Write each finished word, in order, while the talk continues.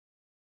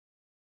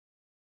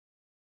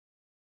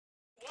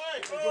Oh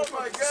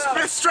my God.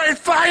 Spit straight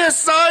fire,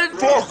 son!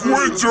 Fuck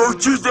winTOUR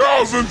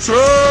 2010!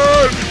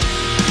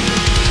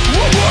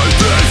 What was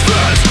this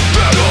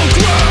metal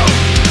cloud?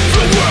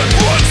 The wet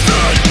blood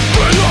stain,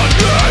 red on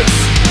beds.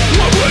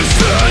 What was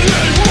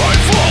standing,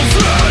 rifles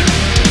in,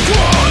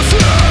 claws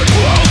and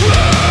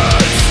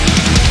clothings.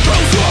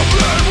 Bells up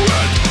and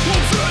red,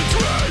 wolves and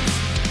dreads.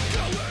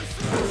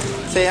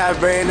 Say hi,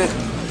 Brandon.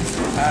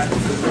 Hi.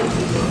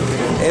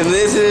 And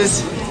this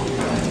is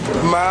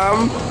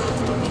Mom.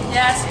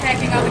 Yes,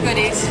 packing all the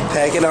goodies.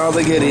 Packing all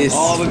the goodies.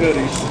 All the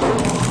goodies.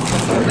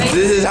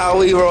 This is how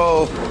we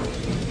roll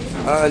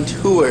on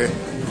tour.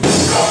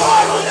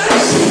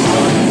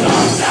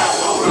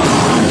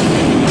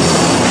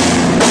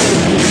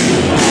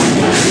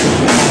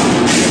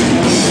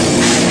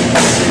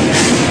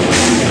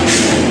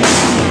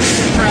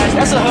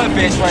 That's a hood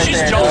bitch right there.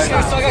 She's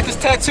joking. So I got this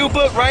tattoo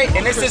book, right?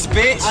 And it's this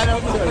bitch.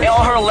 And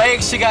on her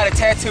legs, she got a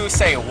tattoo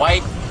say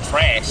white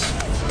trash.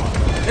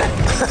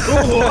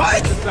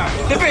 What?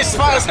 The bitch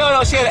smart as hell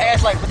though. She had an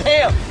ass like,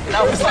 damn. And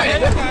I was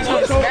like,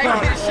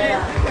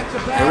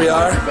 Here we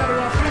are,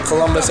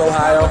 Columbus,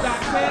 Ohio,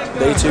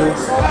 day 2,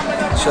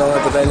 chilling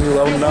at the venue,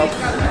 loading up.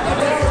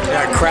 We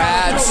got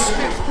crabs.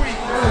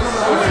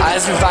 I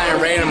just been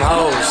finding random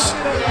hoes.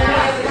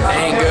 It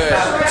ain't good.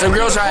 Some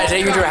girls tried to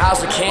take me to her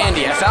house with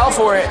candy. I fell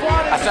for it.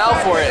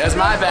 That's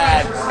my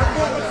bad.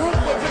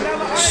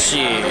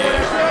 Shit.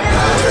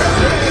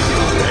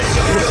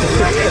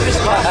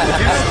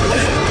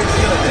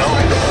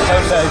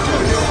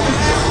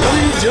 What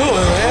are you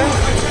doing, man?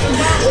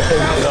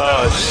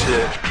 Oh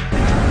shit.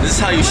 this is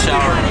how you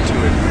shower into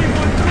it.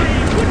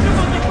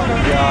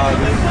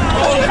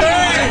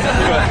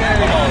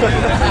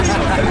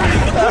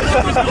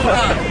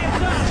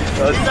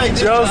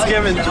 Joe's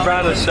giving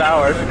Brown a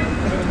shower.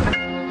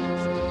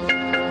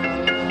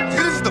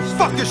 This is the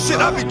fucking shit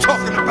I be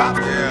talking about.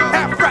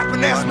 Half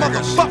rapping ass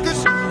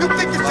motherfuckers. You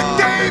think it's a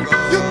game?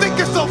 You think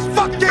it's a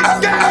fucking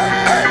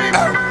game?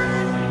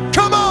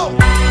 Come on!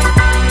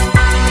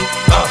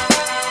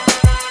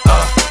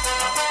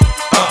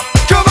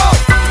 Come on!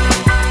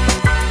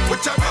 What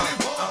y'all really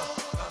want?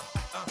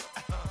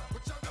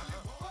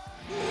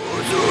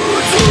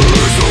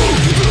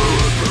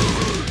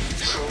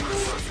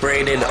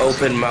 Brandon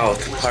Open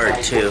Mouth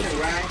Part 2.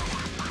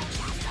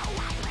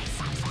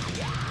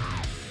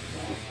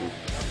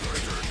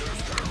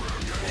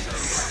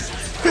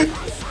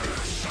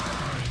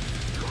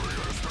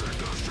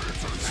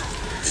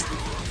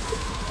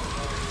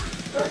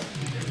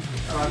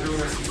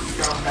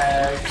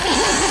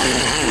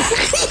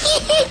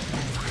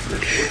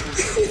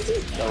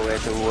 So we're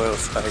at the World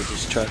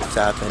Farmers Truck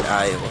Stop in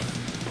Iowa.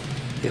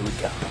 Here we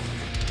go.